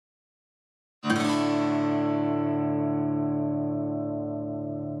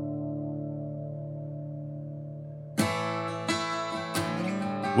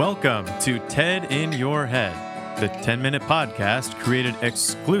Welcome to TED in Your Head, the 10-minute podcast created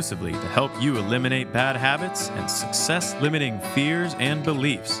exclusively to help you eliminate bad habits and success-limiting fears and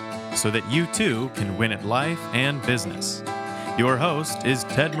beliefs so that you too can win at life and business. Your host is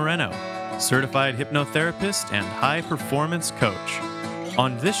Ted Moreno, certified hypnotherapist and high-performance coach.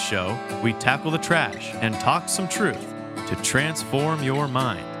 On this show, we tackle the trash and talk some truth to transform your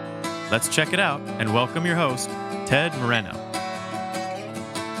mind. Let's check it out and welcome your host, Ted Moreno.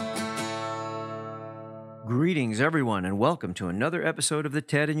 Greetings, everyone, and welcome to another episode of the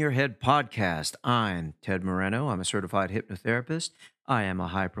TED in Your Head podcast. I'm Ted Moreno. I'm a certified hypnotherapist. I am a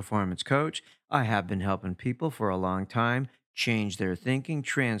high-performance coach. I have been helping people for a long time change their thinking,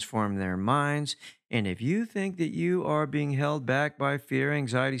 transform their minds. And if you think that you are being held back by fear,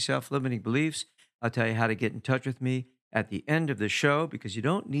 anxiety, self-limiting beliefs, I'll tell you how to get in touch with me at the end of the show, because you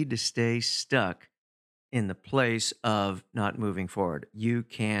don't need to stay stuck in the place of not moving forward. You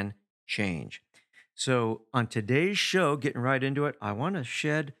can change. So on today's show, getting right into it, I want to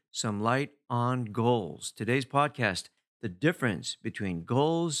shed some light on goals. Today's podcast, the difference between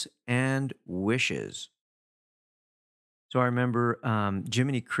goals and wishes. So I remember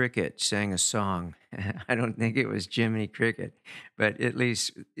Jiminy Cricket sang a song. I don't think it was Jiminy Cricket, but at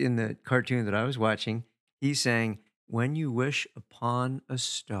least in the cartoon that I was watching, he sang, "When You Wish Upon a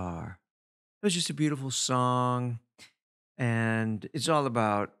Star." It was just a beautiful song. And it's all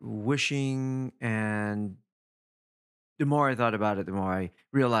about wishing. And the more I thought about it, the more I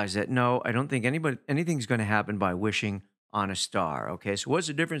realized that no, I don't think anything's going to happen by wishing on a star. Okay, so what's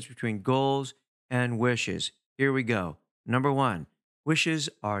the difference between goals and wishes? Here we go. Number one, wishes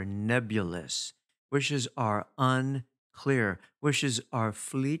are nebulous. Wishes are unclear. Wishes are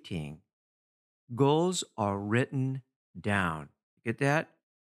fleeting. Goals are written down. Get that?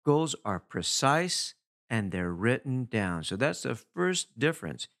 Goals are precise and they're written down. So that's the first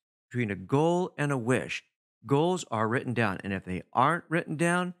difference between a goal and a wish. Goals are written down. And if they aren't written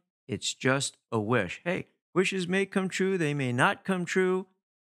down, it's just a wish. Hey, wishes may come true, they may not come true.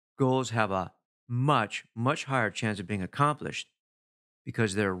 Goals have a much, much higher chance of being accomplished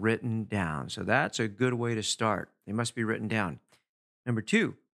because they're written down. So that's a good way to start. They must be written down. Number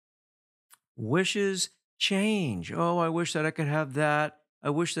two, wishes change. Oh, I wish that I could have that.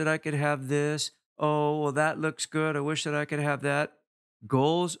 I wish that I could have this. Oh, well, that looks good. I wish that I could have that.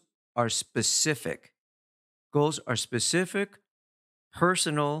 Goals are specific. Goals are specific,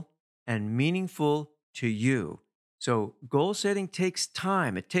 personal, and meaningful to you. So goal setting takes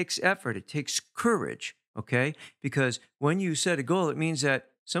time. It takes effort. It takes courage, okay? Because when you set a goal, it means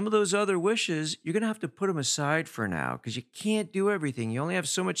that some of those other wishes, you're going to have to put them aside for now because you can't do everything. You only have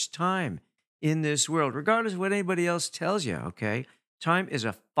so much time in this world, regardless of what anybody else tells you, okay? Time is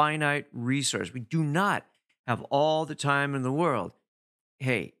a finite resource. We do not have all the time in the world.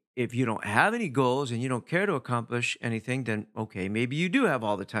 Hey, if you don't have any goals and you don't care to accomplish anything, then okay, maybe you do have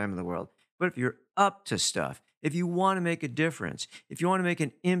all the time in the world. But if you're up to stuff, if you want to make a difference, if you want to make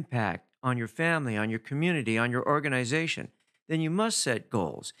an impact on your family, on your community, on your organization, then you must set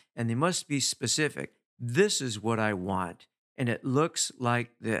goals and they must be specific. This is what I want, and it looks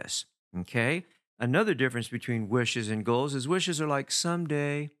like this. Okay? Another difference between wishes and goals is wishes are like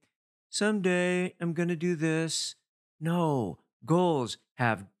someday I'm going to do this. No, goals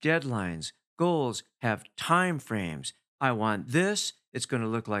have deadlines. Goals have time frames. I want this, it's going to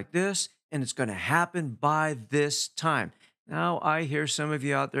look like this, and it's going to happen by this time. Now, I hear some of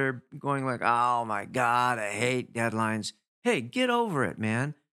you out there going like, "Oh my God, I hate deadlines." Hey, get over it,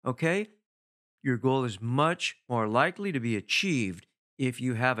 man. Okay? Your goal is much more likely to be achieved if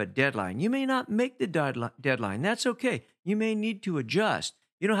you have a deadline. You may not make the deadline. That's okay. You may need to adjust.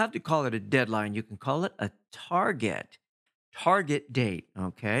 You don't have to call it a deadline. You can call it a target. Target date,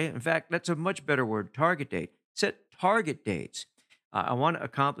 okay? In fact, that's a much better word, target date. Set target dates. I want to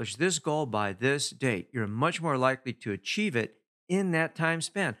accomplish this goal by this date. You're much more likely to achieve it in that time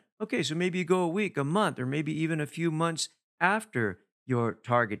span. Okay, so maybe you go a week, a month, or maybe even a few months after your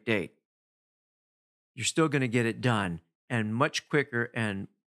target date. You're still going to get it done, and much quicker and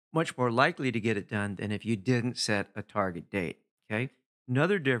much more likely to get it done than if you didn't set a target date. Okay.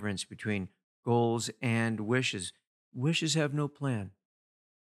 Another difference between goals and wishes: wishes have no plan.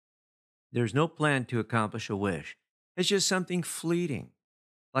 There's no plan to accomplish a wish. It's just something fleeting,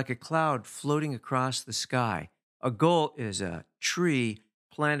 like a cloud floating across the sky. A goal is a tree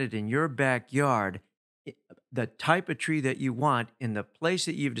planted in your backyard, i- the type of tree that you want in the place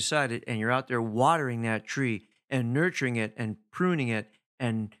that you've decided, and you're out there watering that tree and nurturing it and pruning it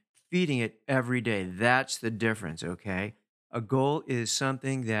and feeding it every day. That's the difference, okay? A goal is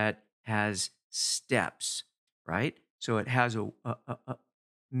something that has steps, right? So it has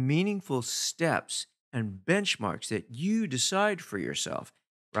meaningful steps and benchmarks that you decide for yourself,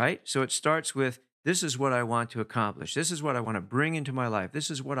 right? So it starts with this is what I want to accomplish. This is what I want to bring into my life. This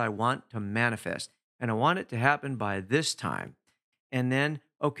is what I want to manifest. And I want it to happen by this time. And then,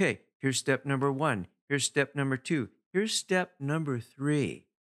 okay, here's step number one. Here's step number two. Here's step number three.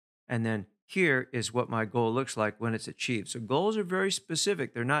 And then here is what my goal looks like when it's achieved. So goals are very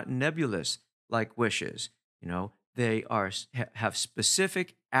specific. They're not nebulous like wishes. They have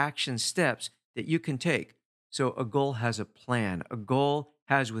specific action steps that you can take. So a goal has a plan. A goal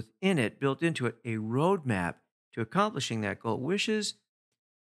has within it, built into it, a roadmap to accomplishing that goal. Wishes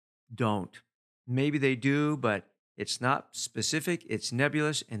don't. Maybe they do, but it's not specific, it's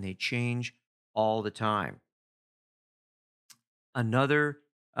nebulous, and they change all the time. Another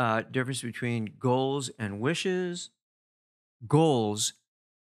difference between goals and wishes: goals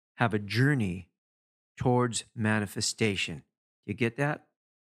have a journey towards manifestation. You get that?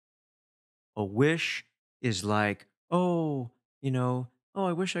 A wish is like,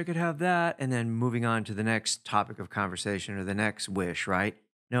 I wish I could have that. And then moving on to the next topic of conversation or the next wish, right?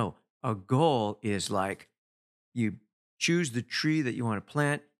 No, a goal is like you choose the tree that you want to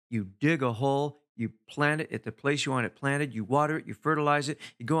plant, you dig a hole, you plant it at the place you want it planted, you water it, you fertilize it,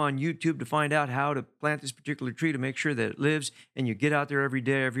 you go on YouTube to find out how to plant this particular tree to make sure that it lives, and you get out there every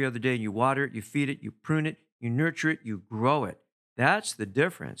day, every other day, and you water it, you feed it, you prune it, you nurture it, you grow it. That's the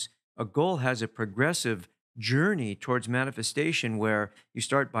difference. A goal has a progressive journey towards manifestation where you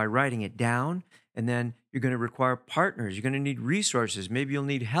start by writing it down, and then you're going to require partners. You're going to need resources. Maybe you'll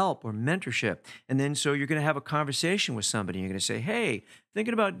need help or mentorship. And then so you're going to have a conversation with somebody. You're going to say, hey,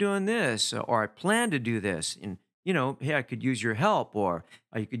 thinking about doing this, or I plan to do this. And, hey, I could use your help, or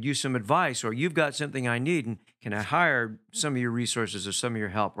you could use some advice, or you've got something I need. And can I hire some of your resources or some of your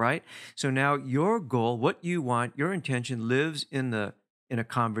help, right? So now your goal, what you want, your intention lives in a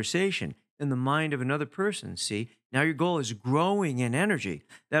conversation, in the mind of another person. See, now your goal is growing in energy.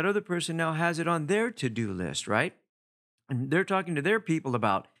 That other person now has it on their to-do list, right? And they're talking to their people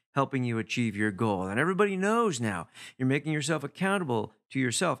about helping you achieve your goal. And everybody knows now you're making yourself accountable to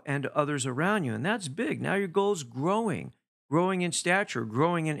yourself and to others around you. And that's big. Now your goal's growing in stature,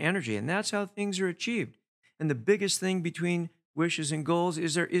 growing in energy. And that's how things are achieved. And the biggest thing between wishes and goals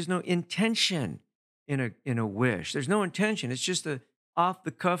is there is no intention in a wish. There's no intention. It's just a off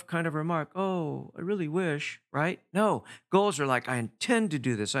the cuff kind of remark. Oh, I really wish, right? No, goals are like, I intend to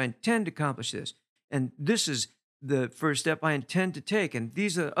do this. I intend to accomplish this. And this is the first step I intend to take. And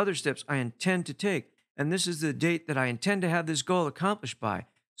these are the other steps I intend to take. And this is the date that I intend to have this goal accomplished by.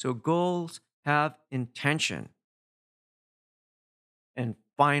 So goals have intention. And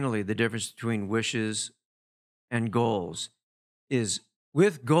finally, the difference between wishes and goals is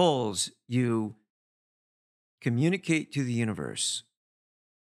with goals, you communicate to the universe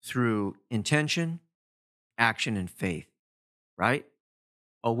through intention, action, and faith, right?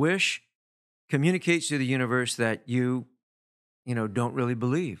 A wish communicates to the universe that you don't really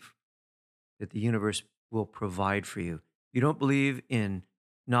believe that the universe will provide for you. You don't believe in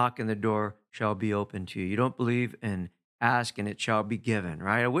knock and the door shall be open to you. You don't believe in ask and it shall be given,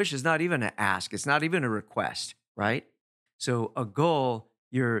 right? A wish is not even an ask. It's not even a request, right? So a goal,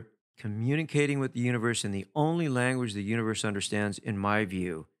 you're communicating with the universe in the only language the universe understands, in my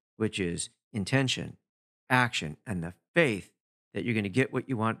view, which is intention, action, and the faith that you're going to get what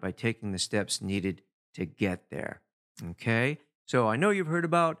you want by taking the steps needed to get there. Okay? So I know you've heard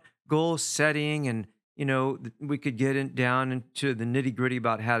about goal setting, and we could get down into the nitty gritty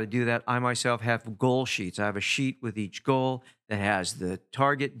about how to do that. I myself have goal sheets. I have a sheet with each goal that has the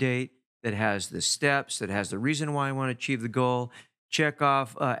target date, that has the steps, that has the reason why I want to achieve the goal, check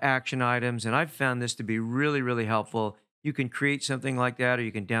off action items. And I've found this to be really, really helpful. You can create something like that, or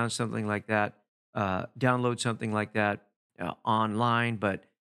you can download something like that online. But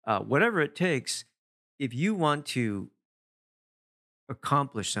whatever it takes, if you want to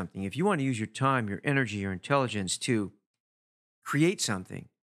accomplish something, if you want to use your time, your energy, your intelligence to create something,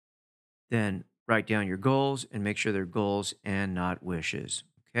 then write down your goals and make sure they're goals and not wishes.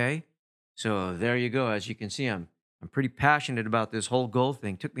 Okay? So there you go. As you can see, I'm pretty passionate about this whole goal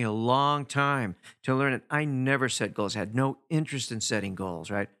thing. Took me a long time to learn it. I never set goals, had no interest in setting goals,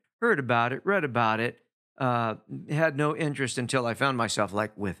 right? Heard about it, read about it, had no interest until I found myself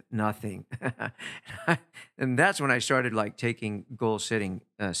like with nothing. And that's when I started like taking goal setting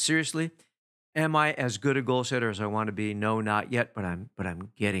seriously. Am I as good a goal setter as I want to be? No, not yet, but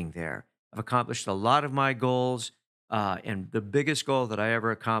I'm getting there. I've accomplished a lot of my goals, and the biggest goal that I ever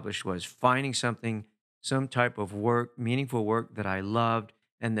accomplished was finding some type of work, meaningful work that I loved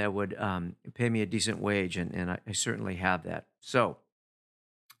and that would pay me a decent wage, and I certainly have that. So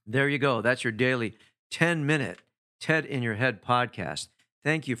There you go. That's your daily 10-minute TED in Your Head podcast.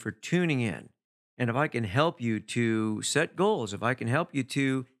 Thank you for tuning in. And if I can help you to set goals, if I can help you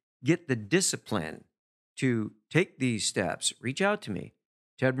to get the discipline to take these steps, reach out to me.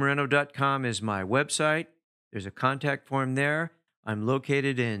 TedMoreno.com is my website. There's a contact form there. I'm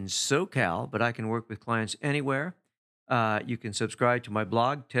located in SoCal, but I can work with clients anywhere. You can subscribe to my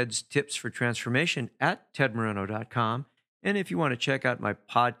blog, Ted's Tips for Transformation, at TedMoreno.com. And if you want to check out my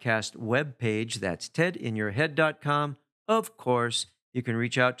podcast webpage, that's TedInYourHead.com. Of course, you can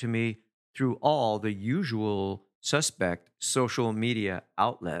reach out to me through all the usual suspect social media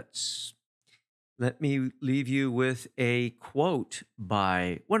outlets. Let me leave you with a quote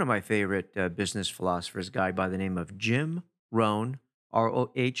by one of my favorite business philosophers, a guy by the name of Jim Rohn,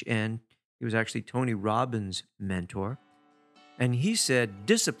 R-O-H-N. He was actually Tony Robbins' mentor. And he said,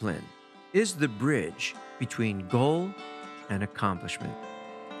 discipline is the bridge between goal and accomplishment.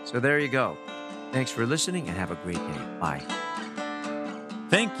 So there you go. Thanks for listening and have a great day. Bye.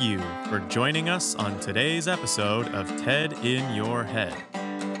 Thank you for joining us on today's episode of TED in Your Head.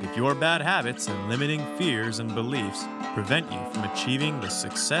 If your bad habits and limiting fears and beliefs prevent you from achieving the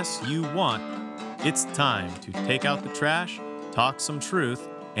success you want, it's time to take out the trash, talk some truth,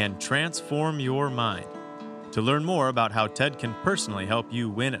 and transform your mind. To learn more about how TED can personally help you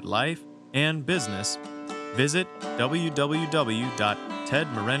win at life and business, visit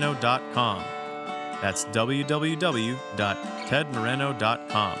www.tedmoreno.com. That's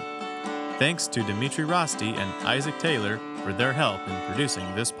www.tedmoreno.com. Thanks to Dimitri Rosti and Isaac Taylor for their help in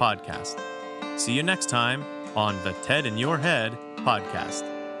producing this podcast. See you next time on the TED in Your Head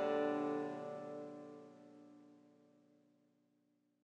podcast.